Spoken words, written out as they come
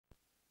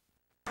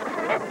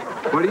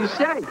What do you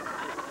say?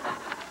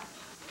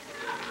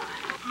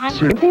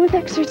 Same thing with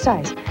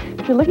exercise.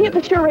 If you're looking at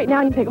the show right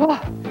now and you think, oh,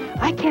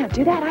 I can't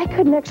do that. I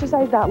couldn't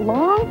exercise that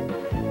long.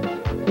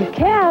 You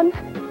can.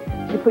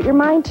 You put your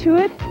mind to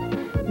it,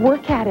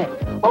 work at it.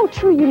 Oh,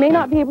 true, you may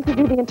not be able to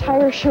do the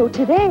entire show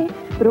today,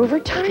 but over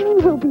time you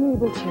will be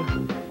able to.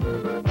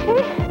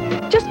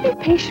 Okay? Just be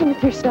patient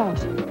with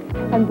yourselves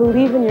and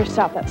believe in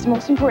yourself. That's the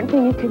most important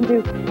thing you can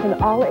do in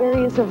all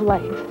areas of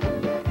life.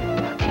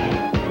 Okay,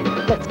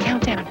 let's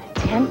count down.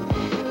 10,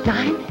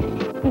 9,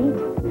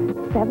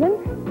 8, 7,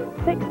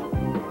 6,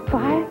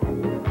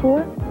 5,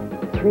 4,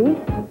 3,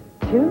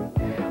 2,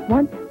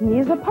 1.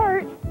 Knees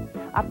apart.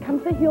 Up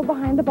comes the heel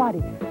behind the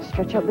body.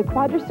 Stretch out the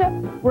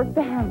quadricep, work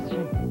the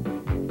hamstring.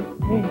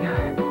 There you go.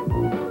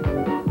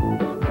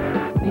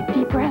 Big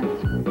deep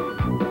breaths.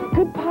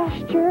 Good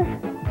posture.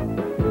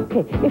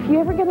 Okay, if you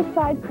ever get a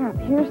side cramp,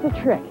 here's the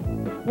trick.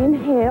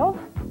 Inhale,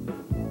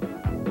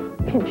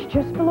 pinch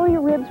just below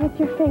your ribs with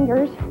your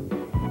fingers,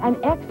 and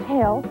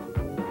exhale,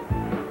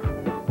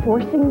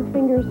 forcing the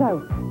fingers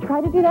out. Try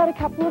to do that a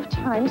couple of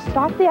times.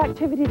 Stop the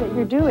activity that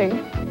you're doing,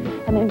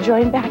 and then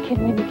join back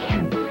in when you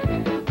can.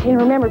 Okay, and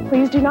remember,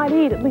 please do not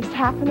eat at least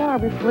half an hour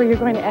before you're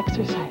going to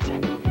exercise.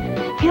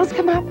 Heels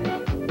come up.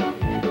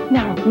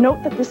 Now,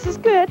 note that this is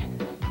good.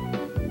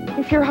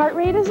 If your heart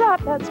rate is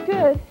up, that's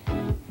good.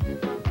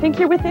 Think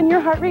you're within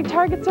your heart rate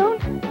target zone?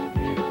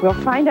 We'll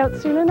find out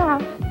soon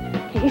enough.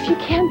 Okay, if you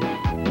can,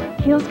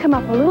 heels come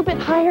up a little bit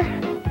higher.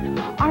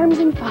 Arms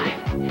in 5,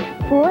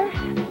 4,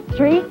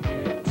 3,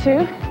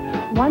 2,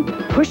 1.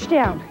 Push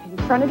down in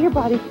front of your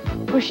body.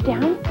 Push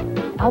down.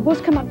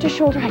 Elbows come up to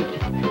shoulder height.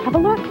 Have a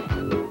look.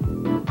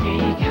 There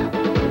you go.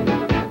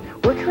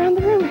 Work around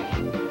the room.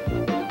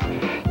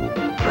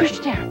 Push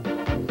down.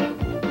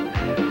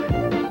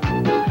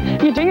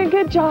 You're doing a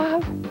good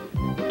job.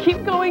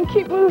 Keep going,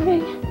 keep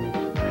moving.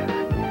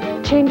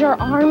 Change our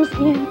arms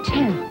in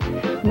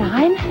 10,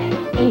 9,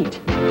 8,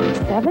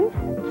 7,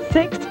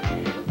 6,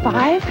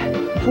 5,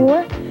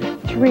 4,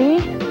 3,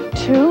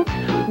 2,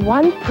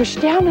 1. Push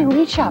down and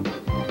reach up.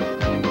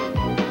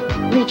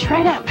 Reach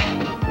right up.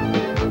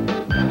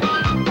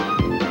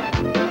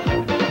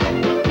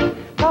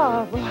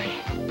 Oh boy.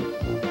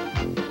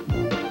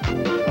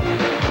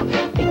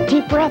 Big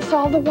deep breaths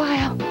all the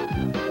while.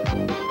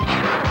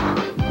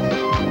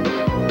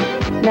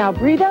 Now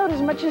breathe out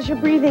as much as you're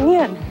breathing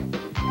in.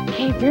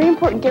 Okay, very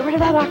important. Get rid of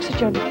that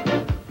oxygen.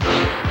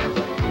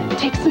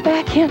 Take some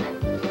back in.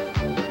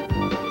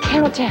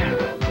 Count down.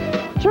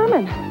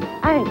 German.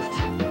 1, 2,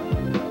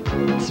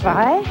 3,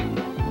 4,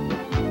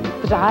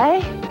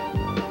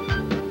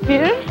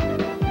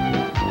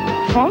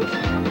 5,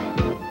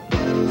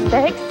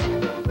 6,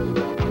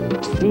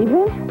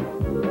 7,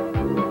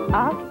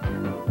 8,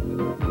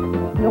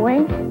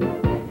 9,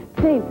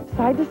 10.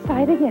 Side to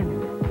side again.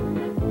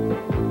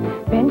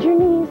 Bend your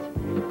knees.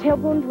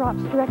 Tailbone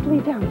drops directly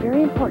down.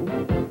 Very important.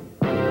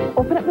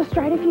 Open up the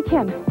stride if you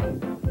can.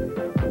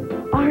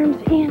 Arms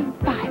in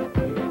 5,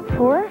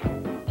 4,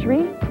 3,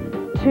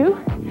 2,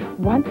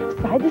 1.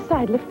 Side to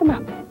side. Lift them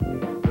up.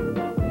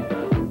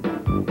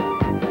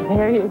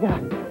 There you go.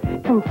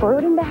 Come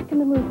forward and back in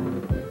the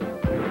movement.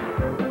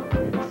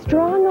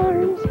 Strong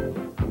arms.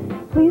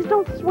 Please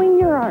don't swing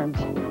your arms.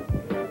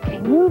 Okay,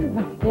 move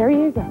them. There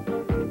you go.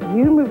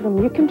 You move them.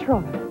 You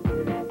control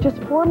them. Just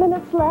 4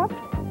 minutes left.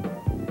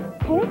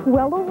 Okay,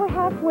 well over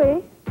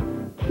halfway.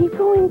 Keep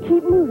going,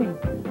 keep moving.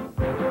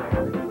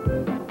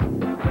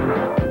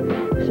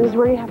 This is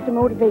where you have to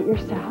motivate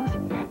yourselves.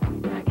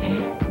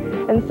 Okay,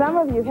 and some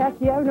of you, heck,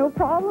 you have no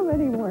problem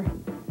anymore.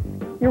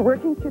 You're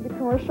working through the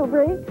commercial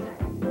breaks,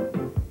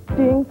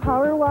 doing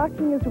power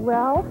walking as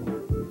well,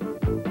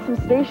 some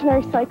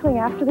stationary cycling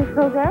after the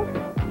program.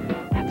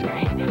 That's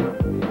great.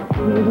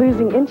 You're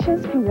losing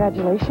inches,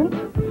 congratulations.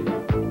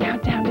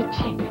 Count down to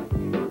change.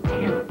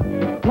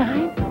 10,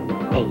 9,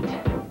 8,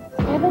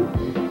 7,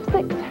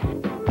 6,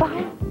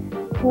 5,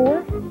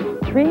 4,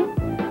 3,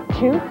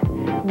 2,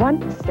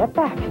 1. Step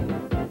back.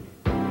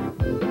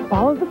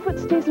 Ball of the foot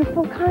stays in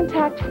full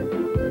contact.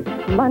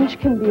 Lunge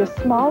can be a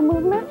small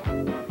movement,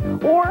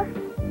 or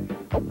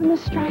open the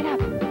stride up.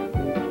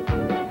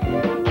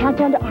 Count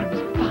down to arms.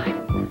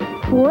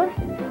 5, 4,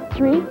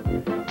 3,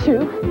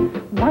 2,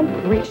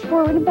 1. Reach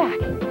forward and back.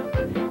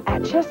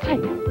 At chest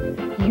height.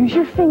 Use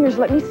your fingers.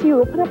 Let me see you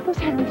open up those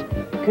hands.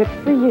 Good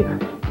for you.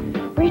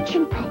 Reach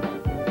and pull.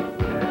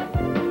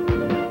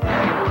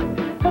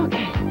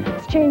 Okay,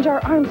 let's change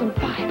our arms in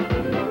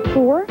 5,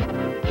 4,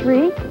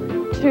 3,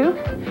 2,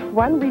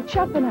 1. Reach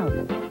up and out.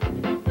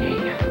 There you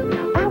go.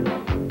 Up.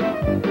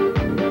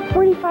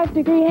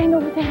 45-degree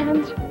angle with the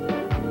hands.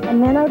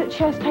 And then out at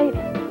chest height.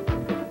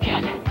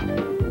 Good.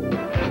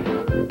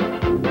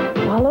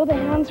 Follow the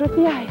hands with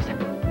the eyes.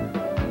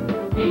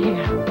 There you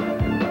go.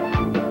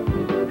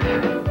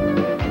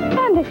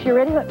 And if you're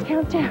ready, let's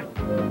count down.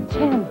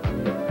 10,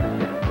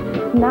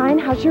 9,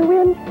 how's your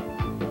wind?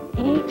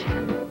 8,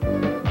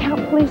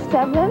 count please,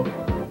 7,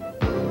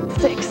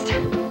 6,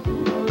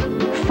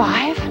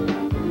 5,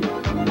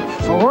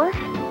 4,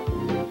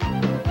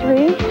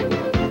 3,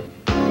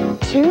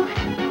 2,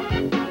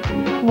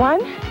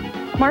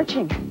 1,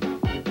 marching.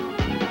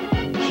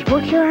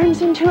 Work your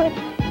arms into it.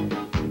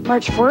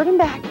 March forward and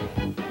back.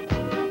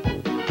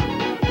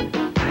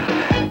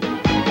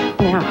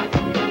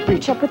 Now,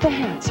 reach up with the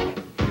hands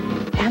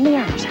and the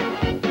arms.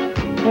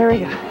 There we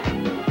go.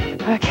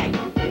 Okay.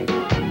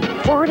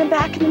 Forward and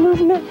back in the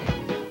movement.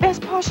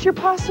 Best posture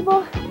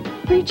possible.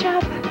 Reach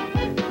up.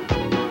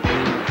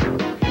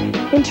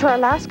 Into our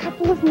last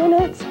couple of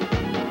minutes.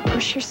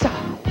 Push yourself.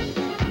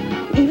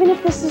 Even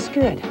if this is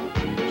good,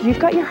 if you've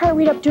got your heart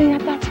rate up doing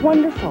that, that's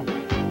wonderful.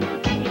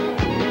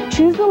 Okay.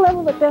 Choose the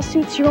level that best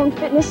suits your own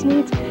fitness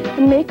needs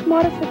and make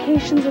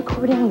modifications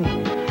accordingly.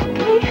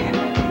 Okay?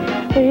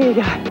 There you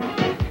go.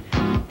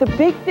 The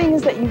big thing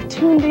is that you've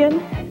tuned in,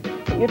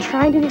 that you're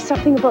trying to do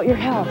something about your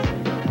health,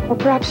 or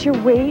perhaps your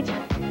weight.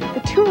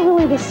 The two are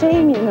really the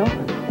same, you know.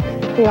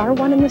 They are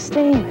one and the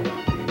same.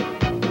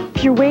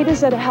 If your weight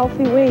is at a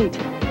healthy weight,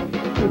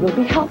 you will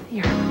be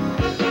healthier.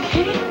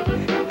 Okay?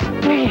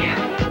 There you go.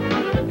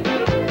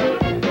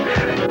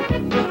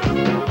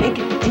 Big,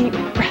 deep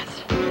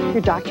breaths.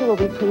 Your doctor will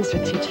be pleased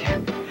with you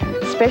too,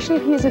 especially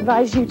if he has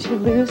advised you to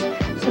lose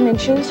some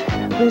inches,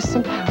 lose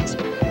some pounds.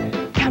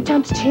 Count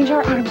down to change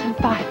our arms in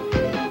 5,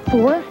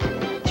 4,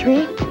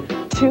 3,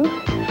 2,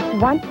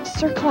 1.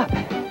 Circle up.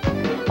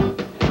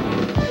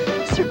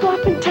 Circle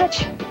up and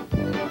touch.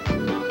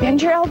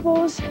 Bend your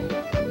elbows.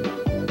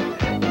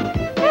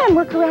 And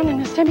work around in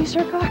a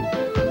semicircle.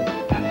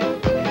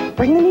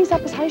 Bring the knees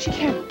up as high as you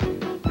can.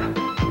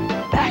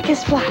 Back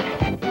is flat.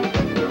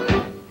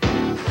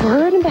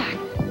 Forward and back.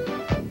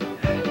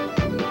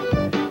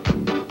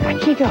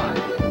 Back you go.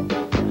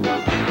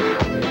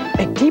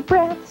 Big deep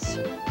breaths.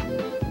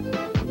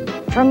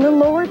 From the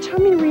lower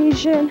tummy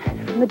region,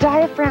 from the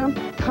diaphragm,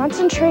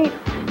 concentrate.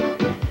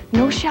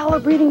 No shallow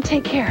breathing,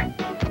 take care.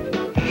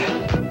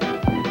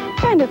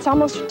 And it's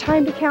almost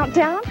time to count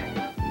down.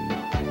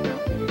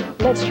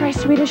 Let's try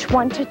Swedish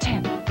 1 to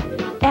 10.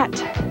 1,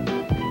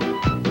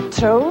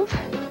 2,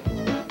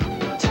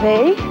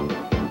 3,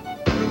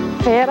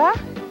 4,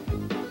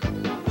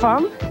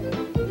 5,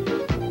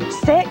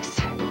 6,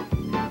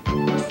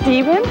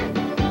 7,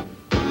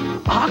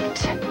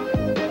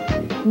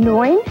 8,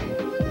 9,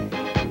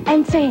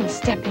 and 10.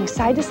 Stepping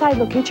side to side,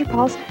 locate your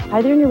pulse,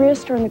 either in your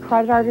wrist or in the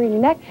carotid artery in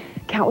your neck.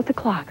 Count with the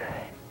clock.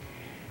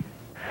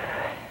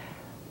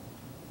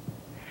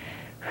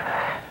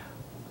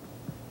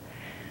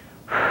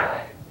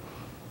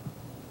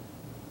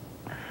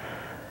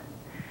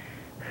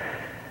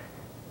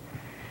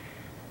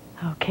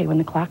 Okay, when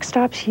the clock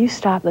stops, you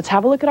stop. Let's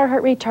have a look at our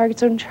heart rate target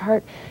zone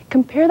chart.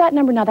 Compare that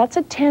number. Now, that's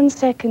a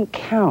 10-second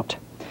count.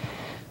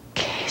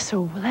 Okay,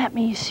 so let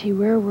me see.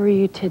 Where were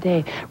you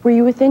today? Were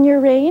you within your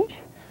range?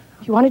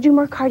 If you want to do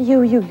more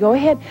cardio, you go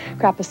ahead,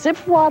 grab a sip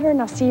of water,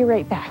 and I'll see you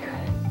right back.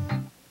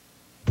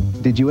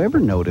 Did you ever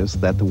notice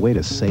that the way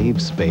to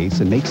save space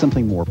and make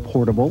something more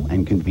portable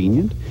and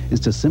convenient is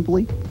to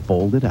simply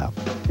fold it up?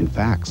 In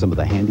fact, some of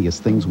the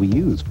handiest things we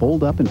use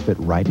fold up and fit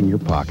right in your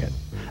pocket.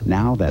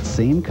 Now that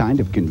same kind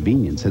of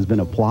convenience has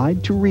been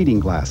applied to reading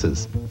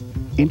glasses.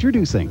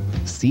 Introducing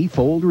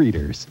C-Fold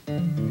Readers.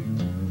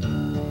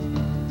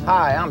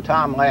 Hi, I'm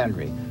Tom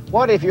Landry.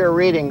 What if your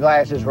reading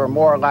glasses were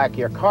more like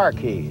your car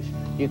keys?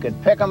 You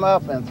could pick them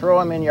up and throw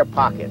them in your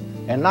pocket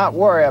and not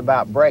worry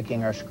about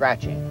breaking or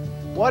scratching.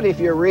 What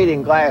if your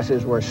reading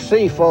glasses were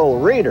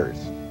C-Fold Readers?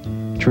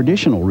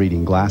 Traditional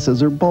reading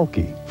glasses are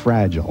bulky,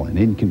 fragile, and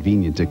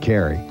inconvenient to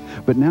carry.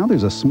 But now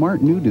there's a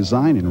smart new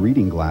design in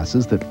reading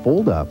glasses that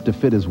fold up to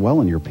fit as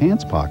well in your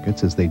pants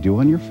pockets as they do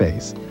on your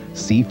face.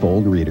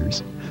 C-Fold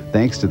Readers.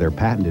 Thanks to their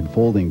patented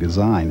folding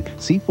design,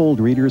 C-Fold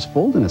Readers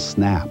fold in a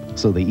snap,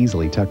 so they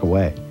easily tuck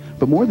away.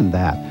 But more than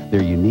that,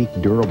 their unique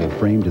durable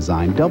frame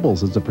design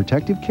doubles as a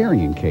protective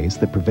carrying case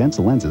that prevents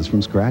lenses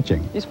from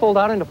scratching. These fold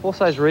out into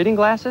full-size reading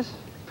glasses?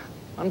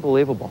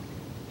 Unbelievable.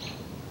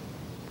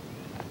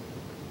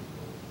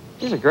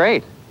 These are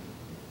great.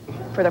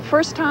 For the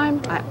first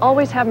time, I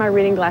always have my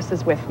reading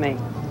glasses with me.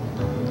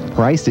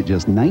 Priced at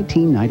just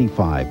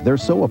 $19.95, they're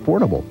so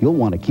affordable, you'll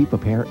want to keep a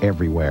pair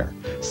everywhere.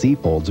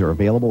 C-Folds are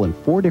available in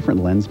 4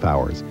 different lens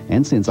powers,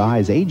 and since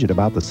eyes age at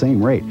about the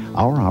same rate,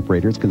 our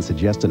operators can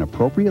suggest an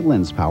appropriate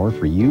lens power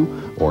for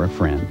you or a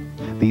friend.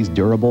 These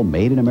durable,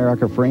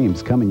 made-in-America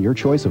frames come in your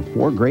choice of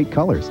 4 great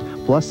colors.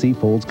 Plus,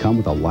 C-Folds come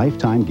with a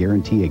lifetime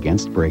guarantee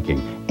against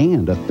breaking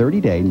and a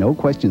 30-day,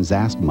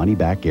 no-questions-asked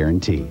money-back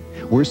guarantee.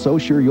 We're so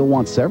sure you'll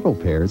want several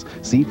pairs,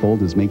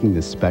 C-Fold is making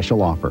this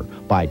special offer.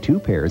 Buy 2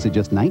 pairs at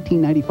just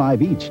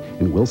 $19.95 each,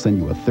 and we'll send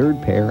you a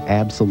 3rd pair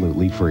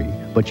absolutely free.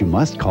 But you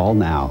must call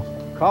now.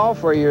 Call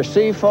for your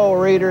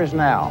C-Fold Readers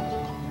now.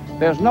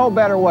 There's no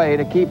better way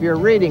to keep your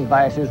reading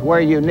glasses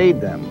where you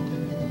need them.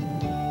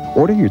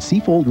 Order your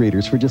C-Fold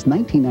Readers for just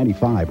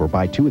 $19.95 or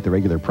buy 2 at the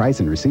regular price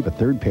and receive a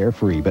 3rd pair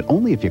free, but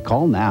only if you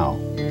call now.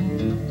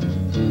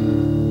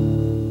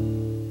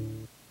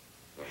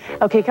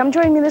 Okay, come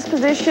join me in this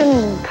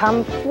position.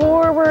 Come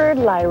forward,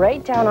 lie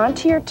right down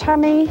onto your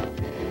tummy.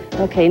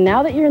 Okay,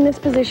 now that you're in this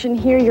position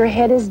here, your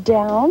head is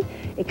down.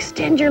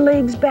 Extend your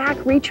legs back,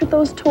 reach with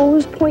those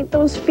toes, point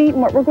those feet,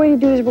 and what we're going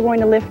to do is we're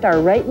going to lift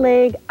our right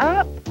leg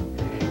up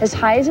as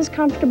high as is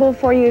comfortable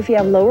for you. If you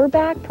have lower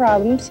back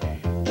problems,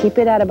 keep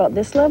it at about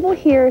this level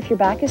here. If your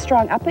back is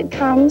strong, up it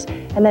comes,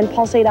 and then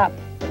pulsate up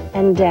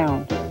and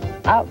down,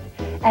 up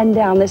and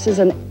down. This is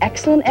an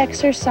excellent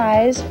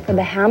exercise for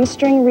the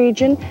hamstring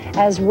region,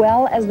 as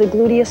well as the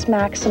gluteus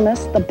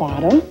maximus, the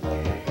bottom,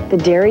 the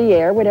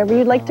derriere, whatever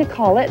you'd like to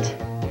call it.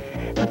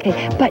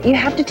 Okay, but you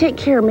have to take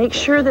care. Make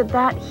sure that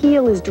that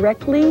heel is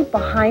directly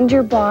behind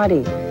your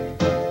body.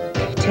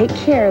 Okay, take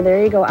care.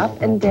 There you go,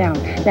 up and down.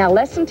 Now,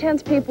 less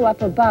intense people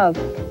up above,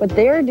 what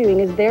they're doing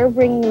is they're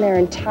bringing their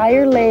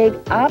entire leg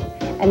up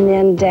and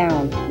then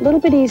down. A little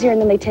bit easier, and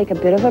then they take a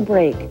bit of a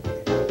break.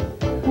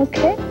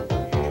 Okay?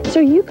 So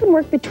you can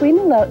work between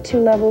the two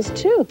levels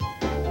too.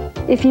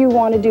 If you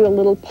want to do a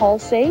little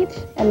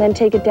pulsate and then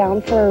take it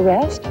down for a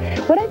rest,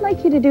 what I'd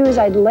like you to do is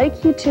I'd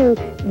like you to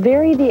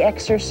vary the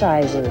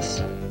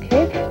exercises,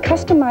 okay?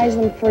 Customize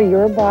them for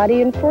your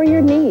body and for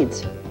your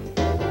needs,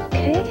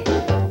 okay?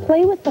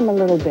 Play with them a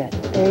little bit.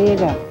 There you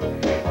go.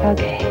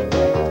 Okay,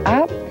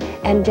 up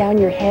and down.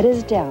 Your head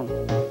is down.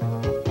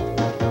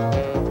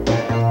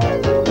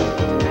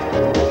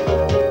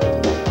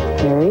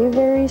 Very,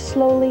 very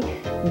slowly.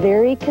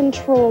 Very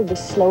controlled. The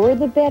slower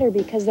the better,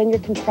 because then you're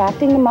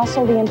contracting the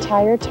muscle the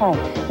entire time.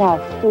 Now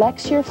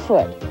flex your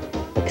foot.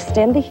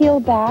 Extend the heel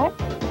back.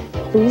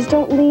 Please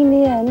don't lean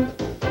in.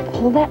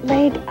 Pull that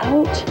leg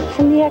out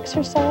from the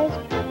exercise.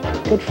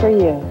 Good for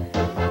you.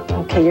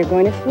 Okay, you're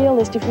going to feel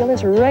this. Do you feel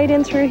this right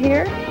in through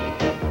here?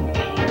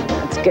 Okay,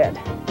 that's good.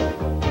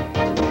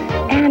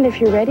 And if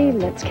you're ready,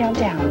 let's count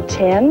down.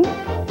 10,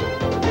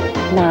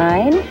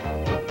 9,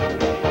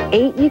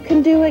 8, you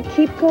can do it.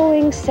 Keep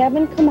going.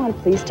 7, come on,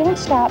 please don't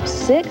stop.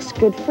 6,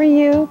 good for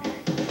you.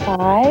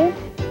 5,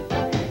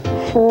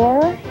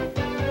 4,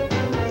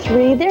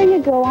 3, there you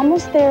go,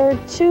 almost there.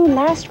 2,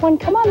 last one,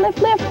 come on, lift,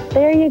 lift.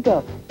 There you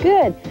go,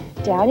 good.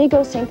 Down you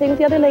go, same thing with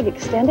the other leg.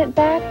 Extend it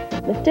back,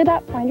 lift it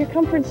up, find your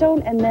comfort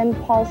zone, and then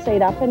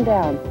pulsate up and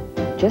down,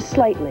 just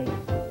slightly.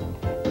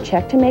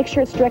 Check to make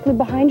sure it's directly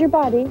behind your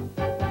body.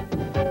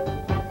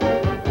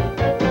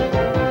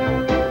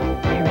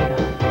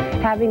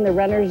 Having the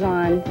runners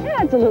on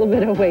adds a little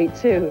bit of weight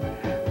too.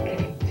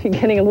 Okay, you're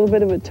getting a little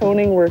bit of a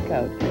toning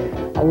workout.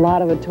 A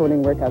lot of a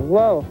toning workout.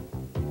 Whoa.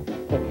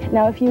 Okay.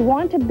 Now, if you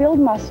want to build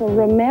muscle,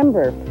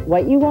 remember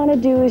what you want to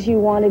do is you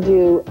want to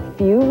do a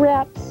few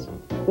reps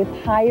with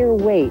higher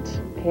weight.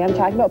 Okay, I'm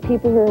talking about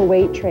people who are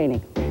weight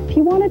training. If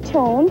you want to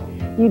tone,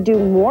 you do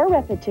more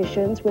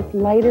repetitions with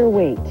lighter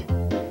weight.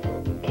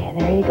 Okay,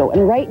 there you go.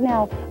 And right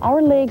now,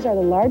 our legs are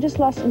the largest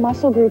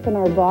muscle group in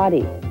our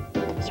body.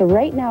 So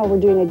right now, we're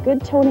doing a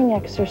good toning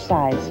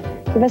exercise.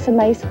 Give us a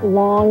nice,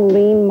 long,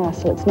 lean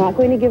muscle. It's not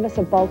going to give us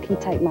a bulky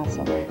type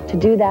muscle. To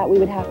do that, we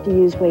would have to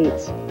use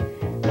weights.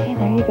 Okay,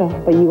 there you go.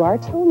 But you are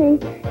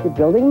toning. You're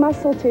building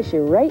muscle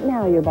tissue. Right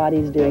now, your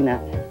body's doing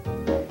that.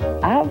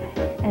 Up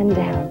and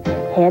down.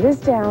 Head is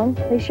down.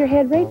 Place your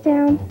head right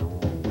down.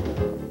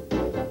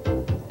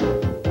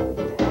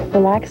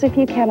 Relax if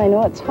you can. I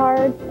know it's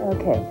hard.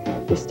 Okay.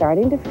 You're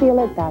starting to feel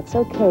it. That's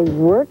okay.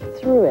 Work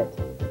through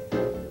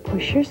it.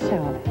 Push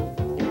yourself.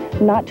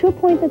 Not to a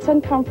point that's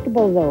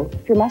uncomfortable, though.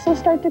 If your muscles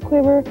start to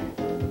quiver,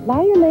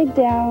 lie your leg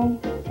down,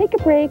 take a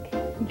break,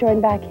 and join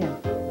back in.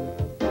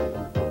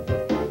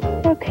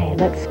 Okay,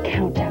 let's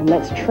count down.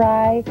 Let's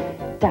try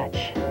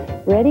Dutch.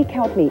 Ready?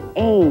 Count me.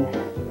 1,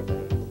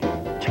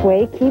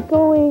 2, keep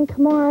going.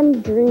 Come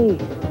on. 3,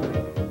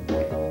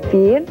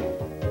 4,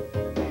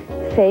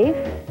 5,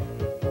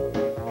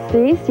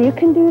 6. You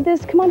can do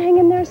this. Come on, hang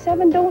in there.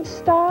 7, don't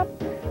stop.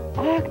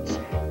 8,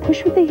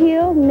 push with the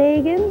heel.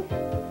 9.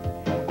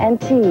 And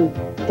 10.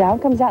 Down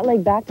comes that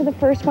leg back to the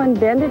first one.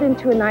 Bend it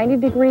into a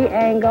 90-degree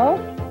angle.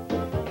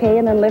 Okay,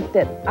 and then lift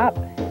it up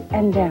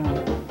and down.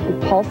 And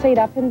pulsate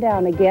up and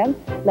down. Again,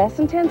 less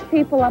intense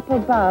people up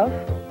above.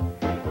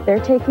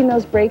 They're taking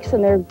those breaks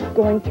and they're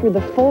going through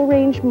the full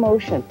range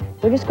motion.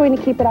 We're just going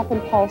to keep it up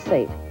and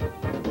pulsate.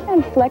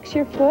 And flex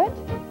your foot.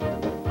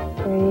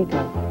 There you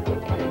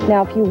go.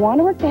 Now, if you want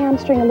to work the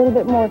hamstring a little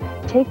bit more,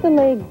 take the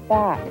leg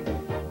back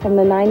from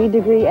the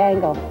 90-degree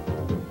angle.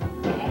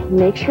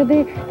 Make sure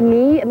the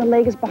knee and the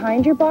leg is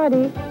behind your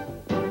body.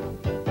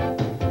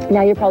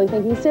 Now you're probably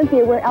thinking,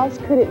 Cynthia, where else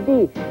could it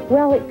be?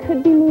 Well, it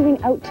could be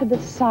moving out to the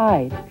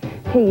side.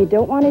 Okay, you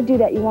don't want to do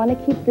that. You want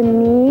to keep the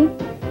knee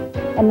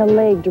and the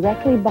leg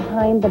directly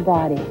behind the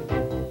body.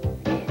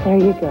 There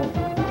you go.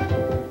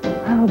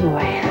 Oh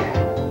boy.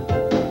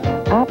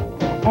 Up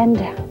and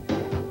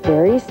down.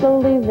 Very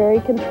slowly, very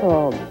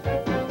controlled.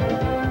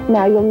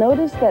 Now you'll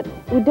notice that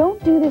we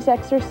don't do this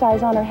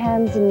exercise on our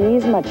hands and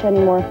knees much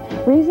anymore.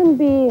 Reason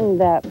being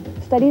that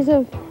studies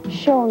have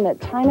shown that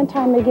time and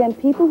time again,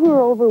 people who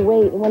are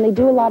overweight, when they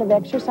do a lot of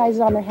exercises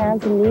on their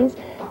hands and knees,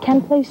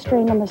 can place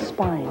strain on the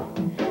spine.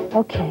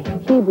 Okay,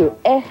 Hebrew,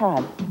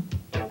 Echad.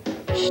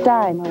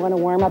 Shtaim, I want to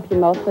warm up your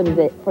mouth for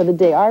the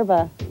day.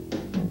 Arva.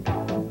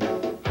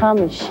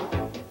 Hamish.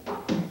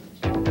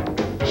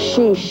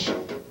 Shish.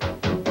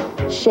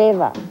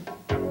 Sheva.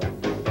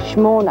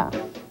 Shmona.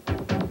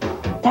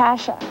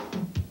 Tasha.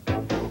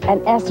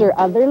 And Esther,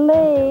 other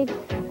leg.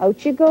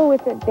 Out you go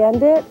with it,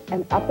 bend it,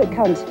 and up it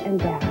comes, and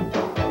down.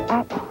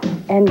 Up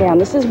and down.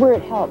 This is where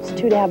it helps,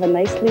 too, to have a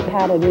nicely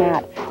padded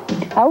mat.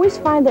 I always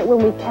find that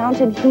when we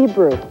count in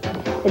Hebrew,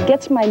 it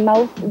gets my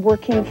mouth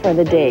working for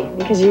the day,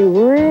 because you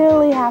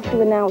really have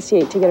to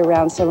enunciate to get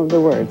around some of the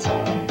words.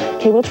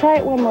 Okay, we'll try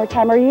it one more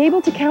time. Are you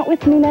able to count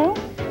with me now?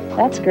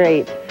 That's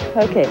great.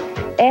 Okay.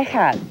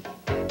 Echad,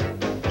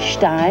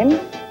 Shtaim,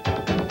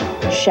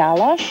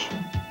 Shalosh,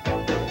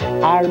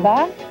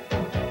 Arba,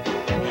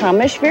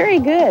 Hamish, very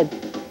good.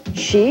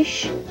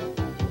 Shish,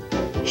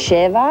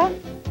 Sheva,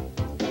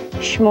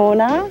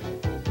 Shmona,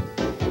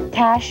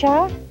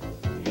 Tasha,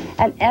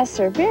 and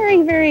Esser.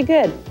 Very, very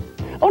good.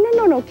 Oh,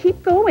 no,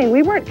 keep going.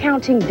 We weren't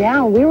counting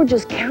down. We were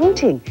just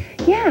counting.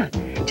 Yeah,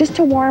 just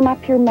to warm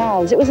up your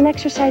mouths. It was an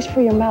exercise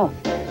for your mouth.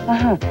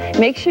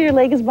 Make sure your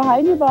leg is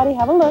behind your body.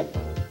 Have a look.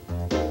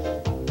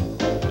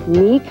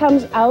 Knee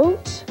comes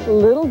out a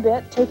little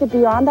bit. Take it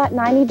beyond that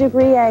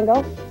 90-degree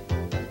angle.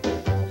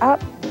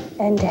 Up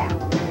and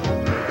down.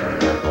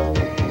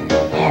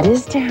 Head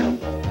is down.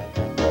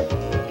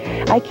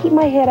 I keep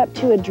my head up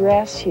to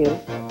address you,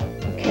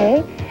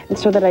 okay? And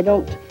so that I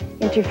don't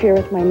interfere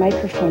with my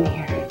microphone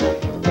here.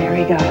 There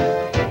we go.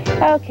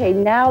 Okay,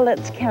 now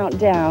let's count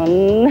down.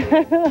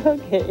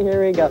 Okay,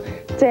 here we go.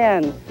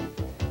 10,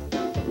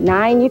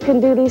 9, you can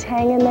do these,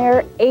 hang in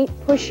there. 8,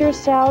 push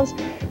yourselves.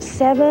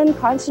 7,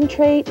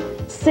 concentrate.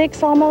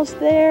 6, almost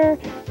there.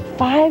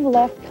 5,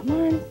 left, come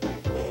on.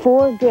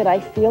 4, good, I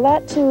feel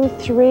that too.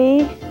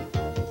 3,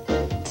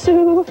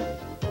 2,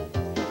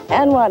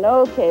 and 1.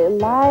 Okay,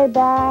 lie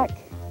back.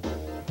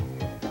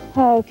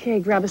 Okay,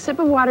 grab a sip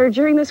of water.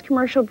 During this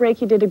commercial break,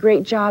 you did a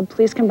great job.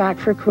 Please come back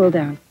for a cool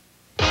down.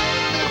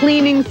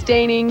 Cleaning,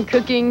 staining,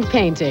 cooking,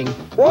 painting.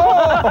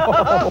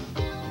 Whoa!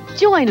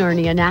 Join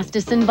Ernie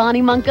Anastas and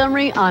Bonnie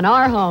Montgomery on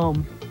Our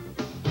Home.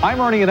 I'm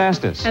Ernie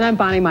Anastas. And I'm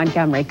Bonnie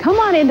Montgomery. Come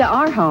on into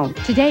our home.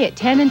 Today at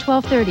 10 and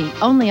 12:30,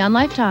 only on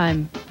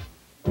Lifetime.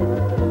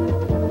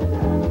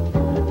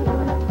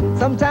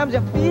 Sometimes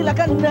you feel like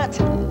a nut.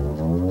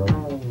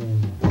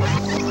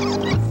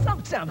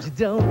 Sometimes you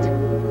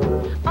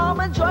don't.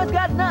 Almond Joy's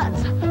got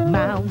nuts.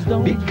 Mounds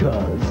don't.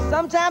 Because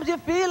sometimes you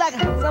feel like,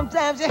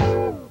 sometimes you...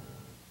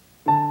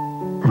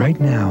 Right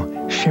now,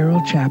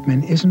 Cheryl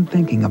Chapman isn't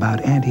thinking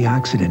about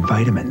antioxidant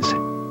vitamins.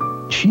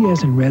 She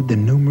hasn't read the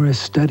numerous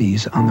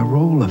studies on the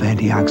role of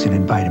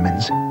antioxidant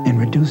vitamins in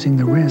reducing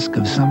the risk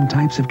of some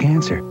types of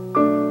cancer.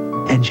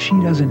 And she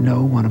doesn't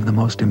know one of the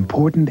most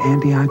important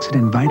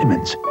antioxidant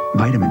vitamins,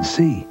 vitamin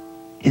C,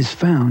 is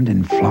found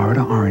in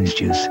Florida orange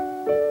juice.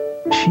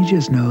 She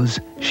just knows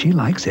she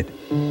likes it.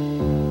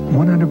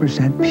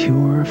 100%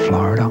 pure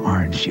Florida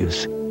orange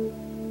juice.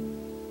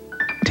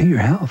 To your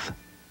health.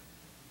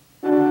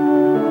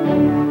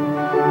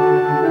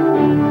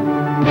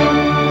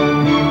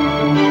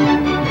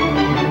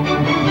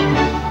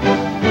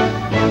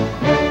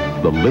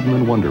 The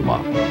Libman Wonder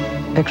Mop.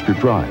 Extra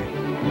dry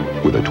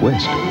with a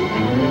twist.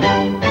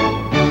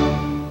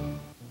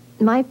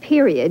 My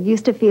period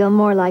used to feel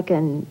more like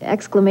an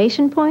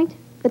exclamation point,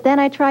 but then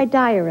I tried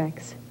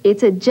Diurex.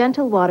 It's a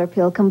gentle water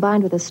pill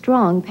combined with a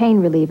strong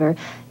pain reliever,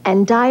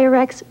 and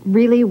Diurex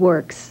really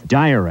works.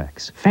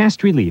 Diurex,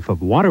 fast relief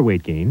of water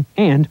weight gain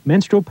and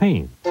menstrual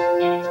pain.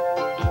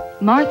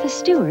 Martha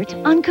Stewart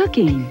on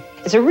cooking.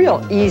 It's a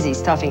real easy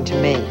stuffing to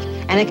make,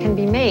 and it can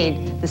be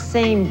made the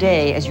same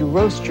day as you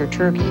roast your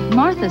turkey.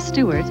 Martha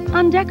Stewart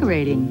on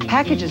decorating.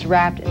 Packages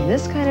wrapped in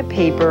this kind of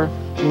paper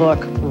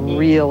look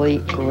really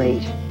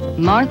great.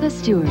 Martha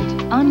Stewart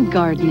on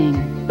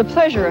gardening. The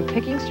pleasure of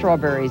picking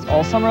strawberries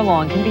all summer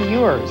long can be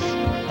yours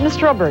in a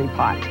strawberry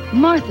pot.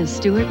 Martha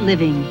Stewart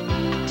living.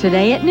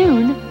 Today at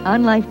noon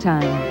on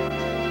Lifetime.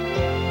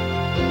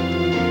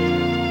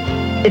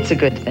 It's a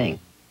good thing.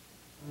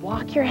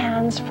 Walk your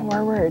hands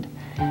forward.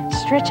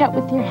 Stretch out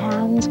with your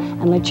hands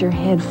and let your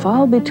head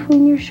fall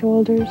between your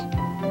shoulders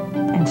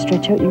and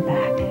stretch out your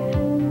back.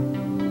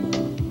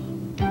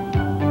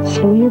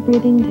 Slow your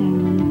breathing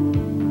down.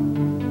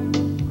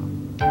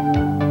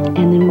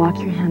 And then walk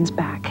your hands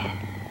back.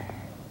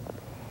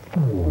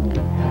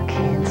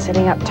 Okay, and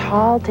sitting up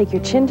tall, take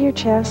your chin to your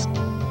chest.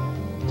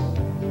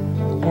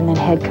 And then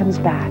head comes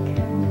back.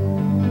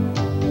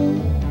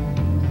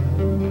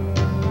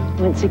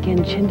 Once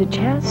again, chin to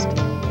chest.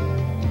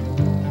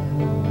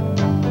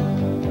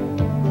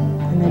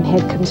 And then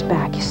head comes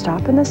back. You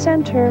stop in the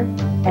center,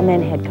 and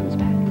then head comes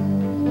back.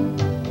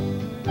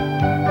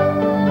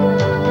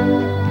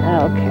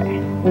 Okay,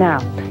 now,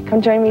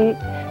 come join me.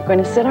 We're going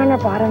to sit on our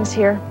bottoms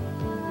here.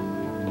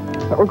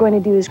 What we're going to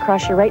do is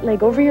cross your right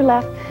leg over your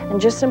left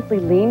and just simply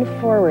lean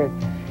forward.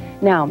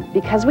 Now,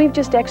 because we've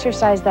just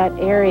exercised that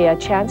area,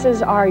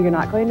 chances are you're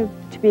not going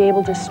to be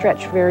able to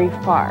stretch very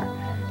far.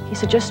 Okay,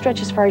 so just stretch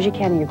as far as you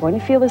can. You're going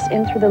to feel this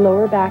in through the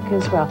lower back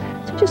as well.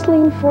 So just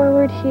lean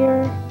forward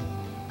here.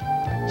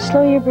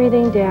 Slow your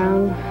breathing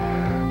down.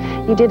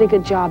 You did a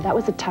good job. That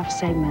was a tough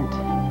segment.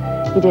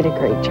 You did a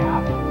great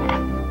job.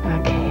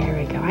 Okay, here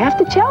we go. I have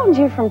to challenge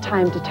you from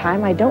time to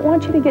time. I don't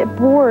want you to get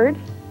bored.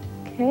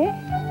 Okay?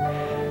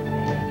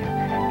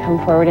 Come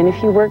forward. And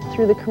if you worked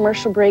through the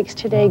commercial breaks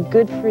today,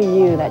 good for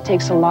you. That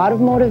takes a lot of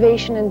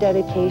motivation and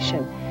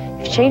dedication.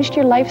 You've changed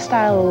your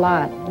lifestyle a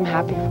lot. I'm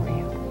happy for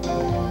you.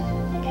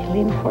 Okay,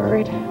 lean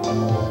forward.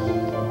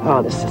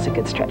 Oh, this is a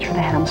good stretch for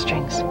the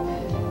hamstrings.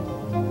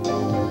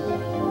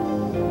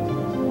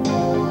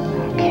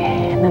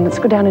 Okay, and then let's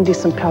go down and do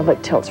some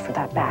pelvic tilts for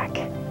that back.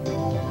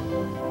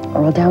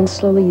 Roll down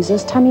slowly, use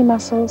those tummy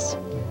muscles.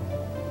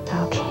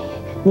 Okay,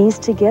 knees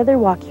together,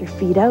 walk your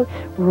feet out,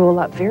 roll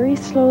up very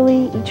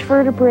slowly, each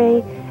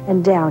vertebrae,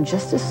 and down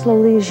just as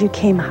slowly as you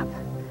came up.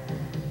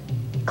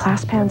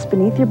 Clasp hands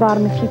beneath your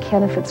bottom if you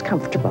can, if it's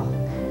comfortable.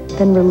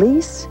 Then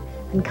release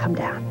and come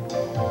down.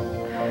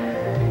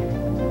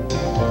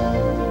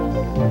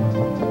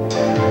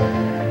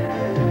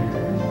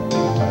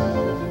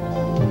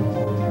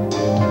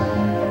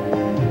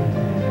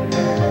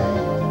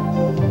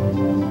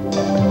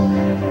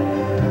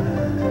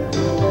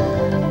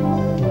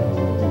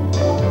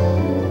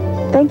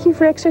 Thank you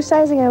for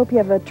exercising. I hope you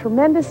have a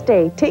tremendous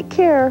day. Take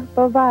care.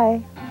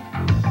 Bye-bye.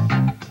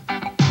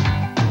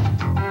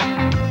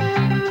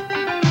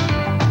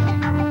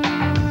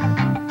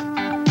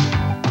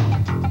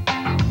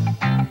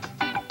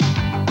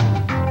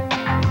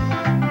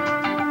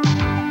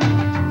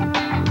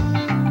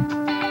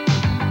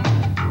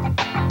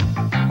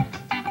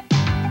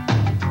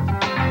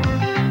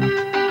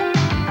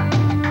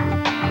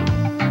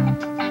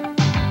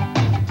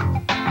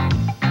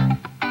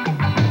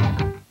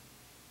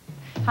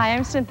 Hi,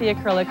 I'm Cynthia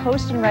Kereluk,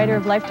 host and writer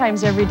of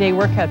Lifetime's Everyday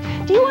Workout.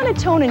 Do you want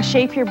to tone and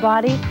shape your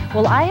body?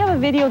 Well, I have a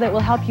video that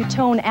will help you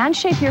tone and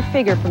shape your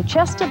figure from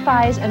chest to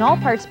thighs and all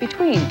parts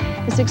between.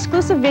 This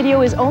exclusive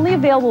video is only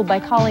available by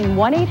calling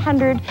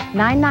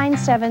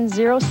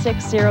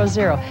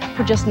 1-800-997-0600.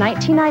 For just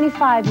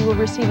 $19.95, you will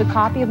receive a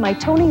copy of my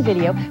toning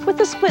video with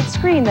a split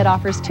screen that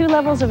offers 2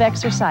 levels of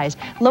exercise,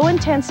 low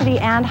intensity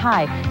and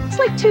high. It's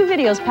like 2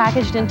 videos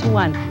packaged into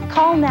one.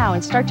 Call now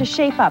and start to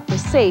shape up the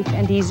safe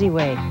and easy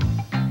way.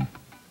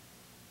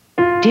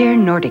 Dear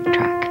Nordic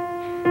Track,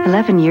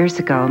 11 years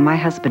ago, my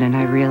husband and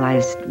I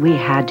realized we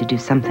had to do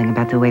something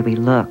about the way we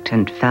looked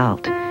and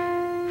felt.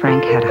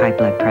 Frank had high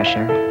blood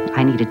pressure.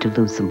 I needed to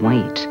lose some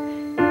weight.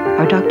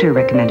 Our doctor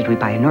recommended we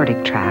buy a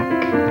Nordic Track,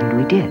 and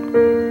we did.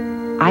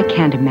 I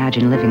can't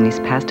imagine living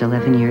these past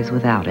 11 years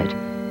without it.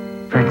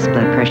 Frank's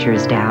blood pressure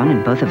is down,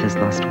 and both of us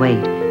lost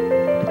weight.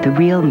 But the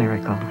real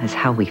miracle is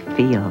how we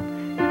feel,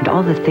 and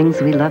all the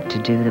things we love to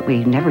do that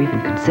we never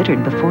even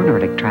considered before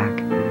Nordic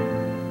Track.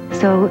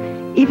 So,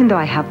 even though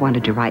I have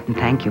wanted to write and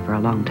thank you for a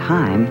long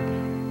time,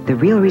 the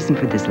real reason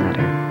for this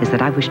letter is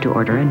that I wish to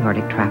order a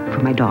Nordic Track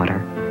for my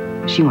daughter.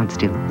 She wants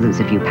to lose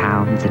a few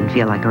pounds and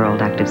feel like her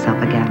old active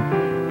self again.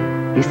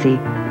 You see,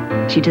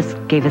 she just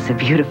gave us a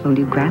beautiful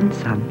new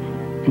grandson.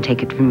 And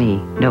take it from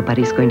me,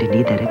 nobody's going to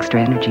need that extra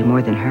energy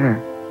more than her.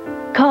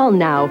 Call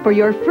now for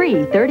your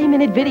free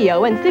 30-minute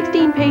video and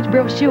 16-page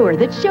brochure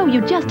that show you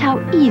just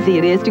how easy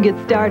it is to get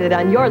started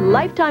on your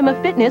lifetime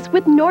of fitness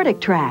with Nordic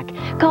Track.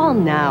 Call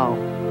now.